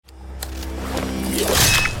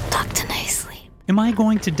Am I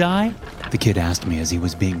going to die? The kid asked me as he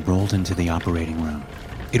was being rolled into the operating room.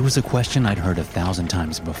 It was a question I'd heard 1,000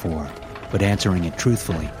 times before, but answering it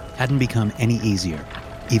truthfully hadn't become any easier,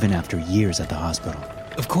 even after years at the hospital.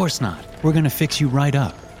 Of course not. We're going to fix you right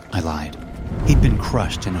up, I lied. He'd been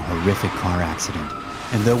crushed in a horrific car accident,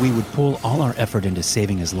 and though we would pull all our effort into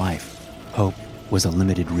saving his life, hope was a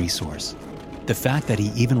limited resource. The fact that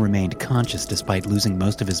he even remained conscious despite losing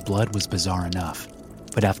most of his blood was bizarre enough.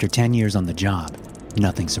 But after 10 years on the job,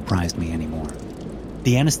 nothing surprised me anymore.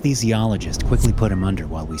 The anesthesiologist quickly put him under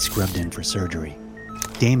while we scrubbed in for surgery.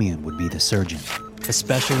 Damien would be the surgeon, a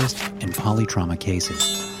specialist in polytrauma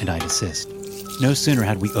cases, and I'd assist. No sooner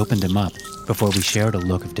had we opened him up before we shared a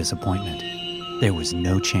look of disappointment. There was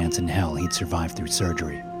no chance in hell he'd survive through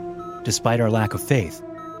surgery. Despite our lack of faith,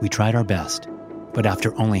 we tried our best, but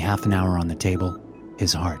after only half an hour on the table,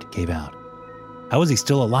 his heart gave out. How was he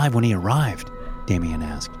still alive when he arrived? Damien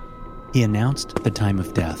asked. He announced the time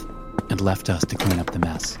of death and left us to clean up the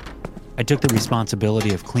mess. I took the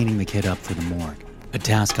responsibility of cleaning the kid up for the morgue, a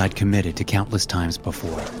task I'd committed to countless times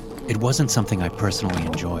before. It wasn't something I personally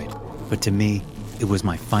enjoyed, but to me, it was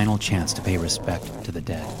my final chance to pay respect to the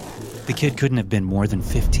dead. The kid couldn't have been more than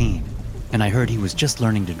 15, and I heard he was just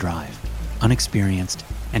learning to drive. Unexperienced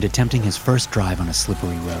and attempting his first drive on a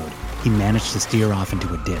slippery road, he managed to steer off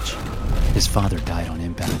into a ditch. His father died on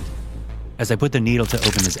impact. As I put the needle to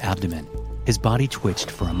open his abdomen, his body twitched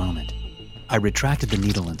for a moment. I retracted the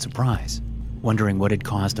needle in surprise, wondering what had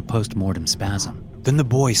caused a post-mortem spasm. Then the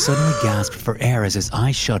boy suddenly gasped for air as his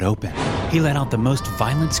eyes shut open. He let out the most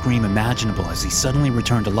violent scream imaginable as he suddenly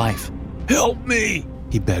returned to life. "Help me!"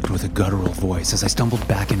 he begged with a guttural voice as I stumbled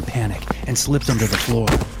back in panic and slipped under the floor.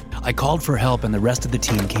 I called for help and the rest of the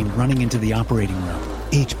team came running into the operating room,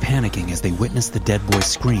 each panicking as they witnessed the dead boy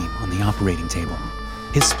scream on the operating table.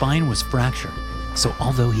 His spine was fractured, so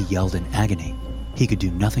although he yelled in agony, he could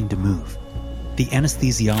do nothing to move. The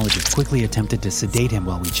anesthesiologist quickly attempted to sedate him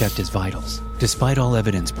while we checked his vitals. Despite all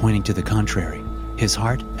evidence pointing to the contrary, his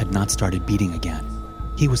heart had not started beating again.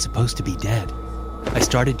 He was supposed to be dead. I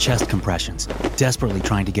started chest compressions, desperately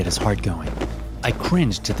trying to get his heart going. I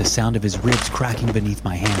cringed to the sound of his ribs cracking beneath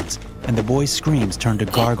my hands, and the boy's screams turned to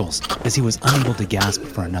gargles as he was unable to gasp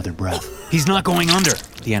for another breath. "He's not going under!"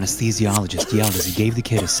 the anesthesiologist yelled as he gave the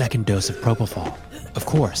kid a second dose of propofol. Of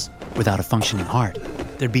course, without a functioning heart,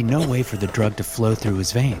 there'd be no way for the drug to flow through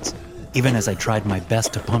his veins, even as I tried my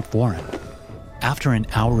best to pump for him. After an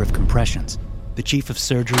hour of compressions, the chief of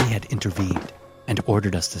surgery had intervened and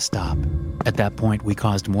ordered us to stop. At that point, we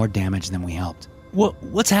caused more damage than we helped.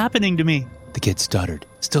 What's happening to me?" The kid stuttered,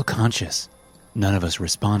 still conscious. None of us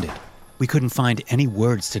responded. We couldn't find any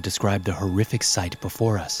words to describe the horrific sight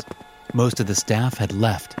before us. Most of the staff had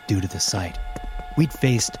left due to the sight. We'd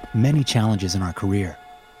faced many challenges in our career,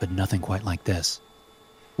 but nothing quite like this.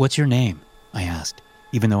 "What's your name?" I asked,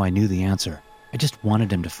 even though I knew the answer. I just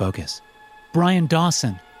wanted him to focus. "Brian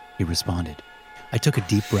Dawson," he responded. I took a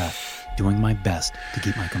deep breath, doing my best to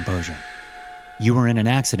keep my composure. "You were in an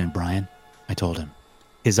accident, Brian," I told him.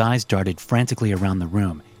 His eyes darted frantically around the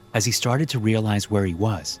room as he started to realize where he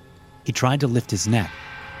was. He tried to lift his neck,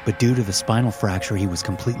 but due to the spinal fracture, he was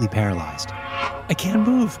completely paralyzed. "I can't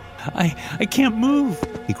move! I can't move!"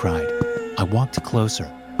 he cried. I walked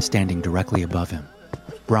closer, standing directly above him.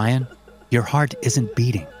 "Brian, your heart isn't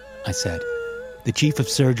beating," I said. The chief of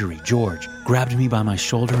surgery, George, grabbed me by my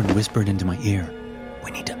shoulder and whispered into my ear,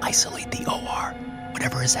 "We need to isolate the OR.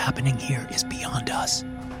 Whatever is happening here is beyond us,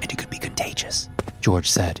 and it could be contagious," George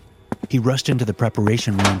said. He rushed into the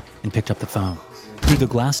preparation room and picked up the phone. Through the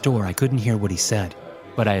glass door, I couldn't hear what he said,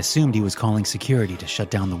 but I assumed he was calling security to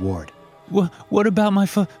shut down the ward. What about my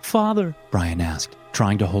father?" Brian asked,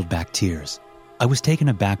 trying to hold back tears. I was taken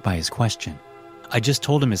aback by his question. I just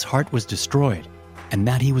told him his heart was destroyed and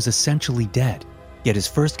that he was essentially dead, yet his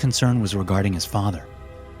first concern was regarding his father.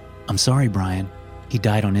 "I'm sorry, Brian. He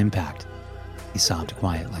died on impact," he sobbed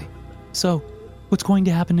quietly. "So, what's going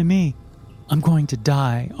to happen to me? I'm going to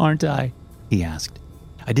die, aren't I?" he asked.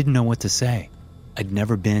 I didn't know what to say. I'd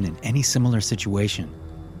never been in any similar situation,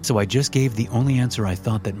 so I just gave the only answer I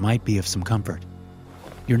thought that might be of some comfort.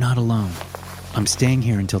 "You're not alone. I'm staying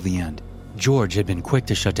here until the end." George had been quick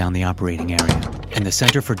to shut down the operating area, and the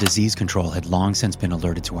Center for Disease Control had long since been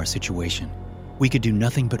alerted to our situation. We could do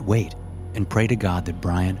nothing but wait and pray to God that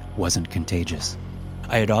Brian wasn't contagious.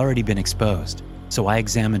 I had already been exposed, so I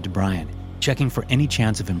examined Brian, checking for any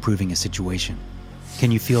chance of improving his situation.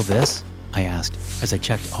 "Can you feel this?" I asked as I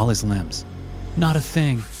checked all his limbs. "Not a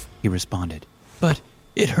thing," he responded. "But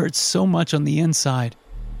it hurts so much on the inside."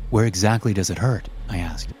 "Where exactly does it hurt?" I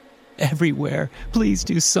asked. "Everywhere. Please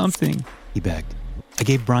do something," he begged. I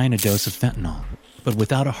gave Brian a dose of fentanyl, but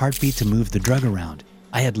without a heartbeat to move the drug around,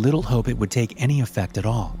 I had little hope it would take any effect at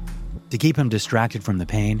all. To keep him distracted from the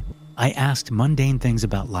pain, I asked mundane things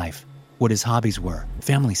about life, what his hobbies were,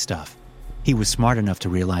 family stuff. He was smart enough to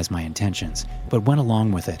realize my intentions, but went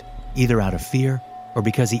along with it, either out of fear or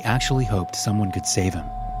because he actually hoped someone could save him.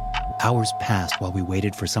 Hours passed while we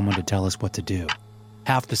waited for someone to tell us what to do.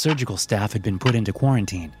 Half the surgical staff had been put into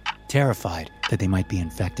quarantine, terrified that they might be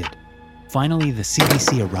infected. Finally, the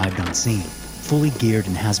CDC arrived on scene, fully geared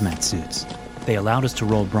in hazmat suits. They allowed us to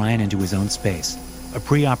roll Brian into his own space. A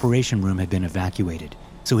pre-operation room had been evacuated,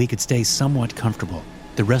 so he could stay somewhat comfortable.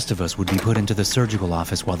 The rest of us would be put into the surgical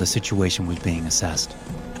office while the situation was being assessed.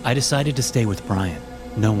 I decided to stay with Brian.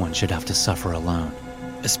 No one should have to suffer alone,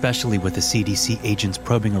 especially with the CDC agents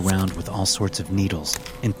probing around with all sorts of needles,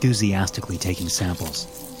 enthusiastically taking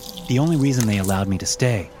samples. The only reason they allowed me to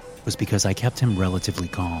stay was because I kept him relatively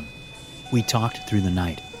calm. We talked through the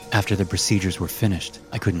night. After the procedures were finished,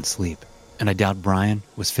 I couldn't sleep, and I doubt Brian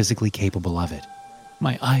was physically capable of it.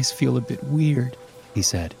 "My eyes feel a bit weird," he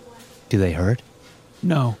said. "Do they hurt?"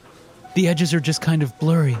 "No. The edges are just kind of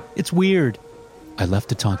blurry. It's weird." I left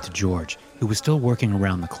to talk to George, who was still working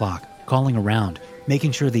around the clock, calling around,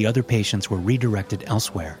 making sure the other patients were redirected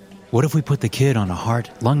elsewhere. "What if we put the kid on a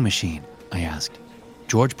heart-lung machine?" I asked.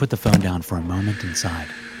 George put the phone down for a moment and sighed.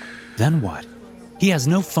 "Then what? He has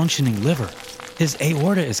no functioning liver. His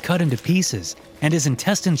aorta is cut into pieces, and his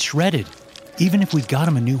intestines shredded. Even if we got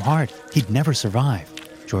him a new heart, he'd never survive,"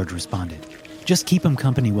 George responded. "Just keep him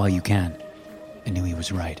company while you can." I knew he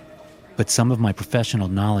was right, but some of my professional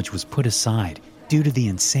knowledge was put aside due to the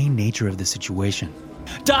insane nature of the situation.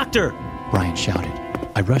 "Doctor!" Brian shouted.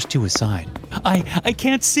 I rushed to his side. I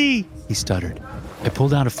can't see," he stuttered. I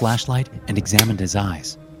pulled out a flashlight and examined his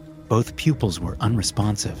eyes. Both pupils were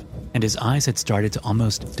unresponsive, and his eyes had started to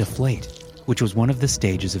almost deflate, which was one of the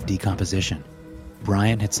stages of decomposition.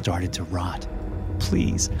 Brian had started to rot.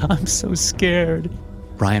 "Please, I'm so scared."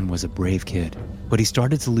 Brian was a brave kid, but he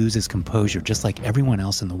started to lose his composure just like everyone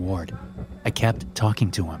else in the ward. I kept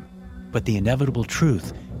talking to him, but the inevitable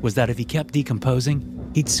truth was that if he kept decomposing,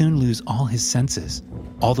 he'd soon lose all his senses,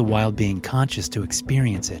 all the while being conscious to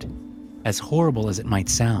experience it. As horrible as it might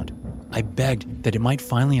sound, I begged that it might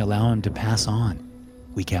finally allow him to pass on.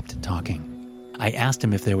 We kept talking. I asked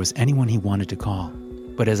him if there was anyone he wanted to call,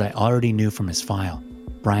 but as I already knew from his file,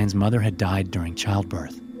 Brian's mother had died during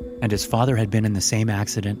childbirth, and his father had been in the same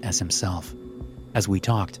accident as himself. As we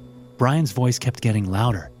talked, Brian's voice kept getting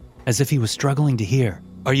louder, as if he was struggling to hear.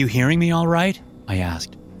 "Are you hearing me all right?" I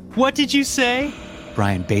asked. "What did you say?"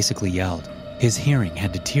 Brian basically yelled. His hearing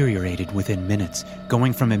had deteriorated within minutes,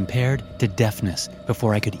 going from impaired to deafness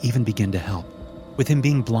before I could even begin to help. With him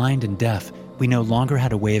being blind and deaf, we no longer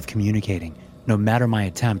had a way of communicating. No matter my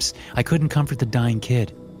attempts, I couldn't comfort the dying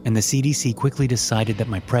kid, and the CDC quickly decided that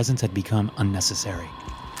my presence had become unnecessary.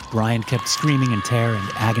 Brian kept screaming in terror and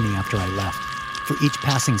agony after I left. For each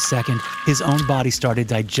passing second, his own body started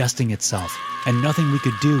digesting itself, and nothing we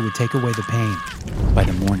could do would take away the pain. By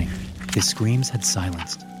the morning, his screams had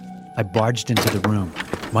silenced. I barged into the room,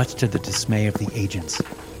 much to the dismay of the agents.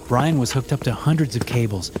 Brian was hooked up to hundreds of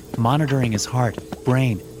cables, monitoring his heart,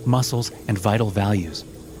 brain, muscles, and vital values.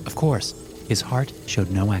 Of course, his heart showed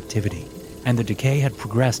no activity, and the decay had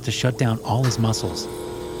progressed to shut down all his muscles.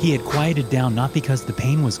 He had quieted down not because the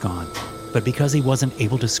pain was gone, but because he wasn't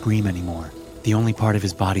able to scream anymore. The only part of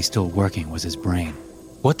his body still working was his brain.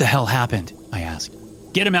 "What the hell happened?" I asked.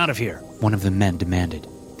 "Get him out of here," one of the men demanded.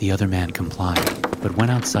 The other man complied, but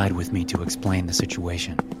went outside with me to explain the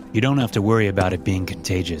situation. "You don't have to worry about it being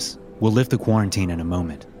contagious. We'll lift the quarantine in a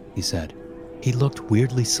moment," he said. He looked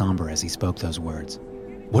weirdly somber as he spoke those words.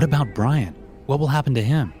 "What about Brian? What will happen to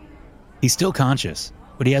him?" "He's still conscious,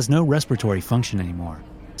 but he has no respiratory function anymore,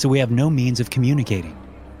 so we have no means of communicating."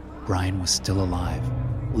 Brian was still alive,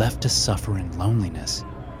 left to suffer in loneliness.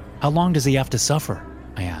 "How long does he have to suffer?"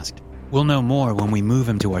 I asked. "We'll know more when we move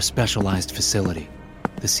him to our specialized facility."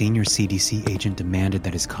 The senior CDC agent demanded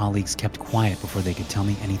that his colleagues kept quiet before they could tell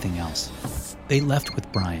me anything else. They left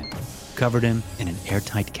with Brian, covered him in an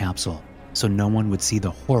airtight capsule, so no one would see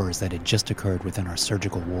the horrors that had just occurred within our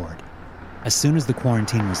surgical ward. As soon as the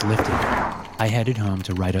quarantine was lifted, I headed home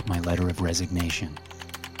to write up my letter of resignation.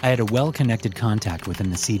 I had a well-connected contact within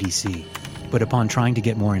the CDC, but upon trying to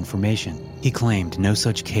get more information, he claimed no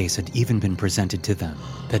such case had even been presented to them,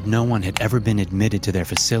 that no one had ever been admitted to their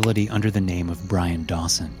facility under the name of Brian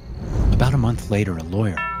Dawson. About a month later, a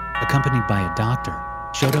lawyer, accompanied by a doctor,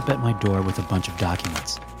 showed up at my door with a bunch of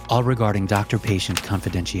documents, all regarding doctor-patient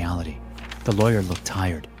confidentiality. The lawyer looked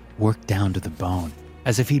tired, worked down to the bone,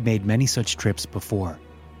 as if he'd made many such trips before.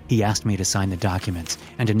 He asked me to sign the documents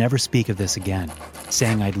and to never speak of this again,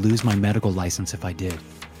 saying I'd lose my medical license if I did.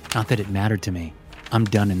 Not that it mattered to me. I'm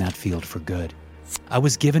done in that field for good. I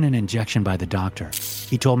was given an injection by the doctor.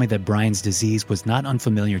 He told me that Brian's disease was not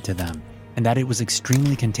unfamiliar to them and that it was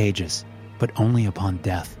extremely contagious, but only upon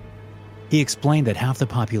death. He explained that half the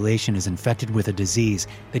population is infected with a disease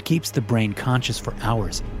that keeps the brain conscious for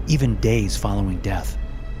hours, even days following death.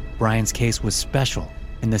 Brian's case was special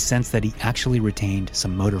in the sense that he actually retained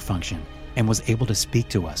some motor function and was able to speak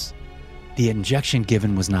to us. The injection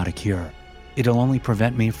given was not a cure. It'll only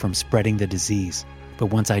prevent me from spreading the disease, but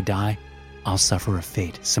once I die, I'll suffer a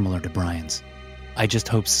fate similar to Brian's. I just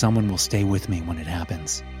hope someone will stay with me when it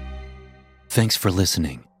happens. Thanks for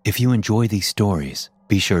listening. If you enjoy these stories,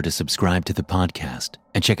 be sure to subscribe to the podcast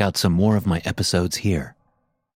and check out some more of my episodes here.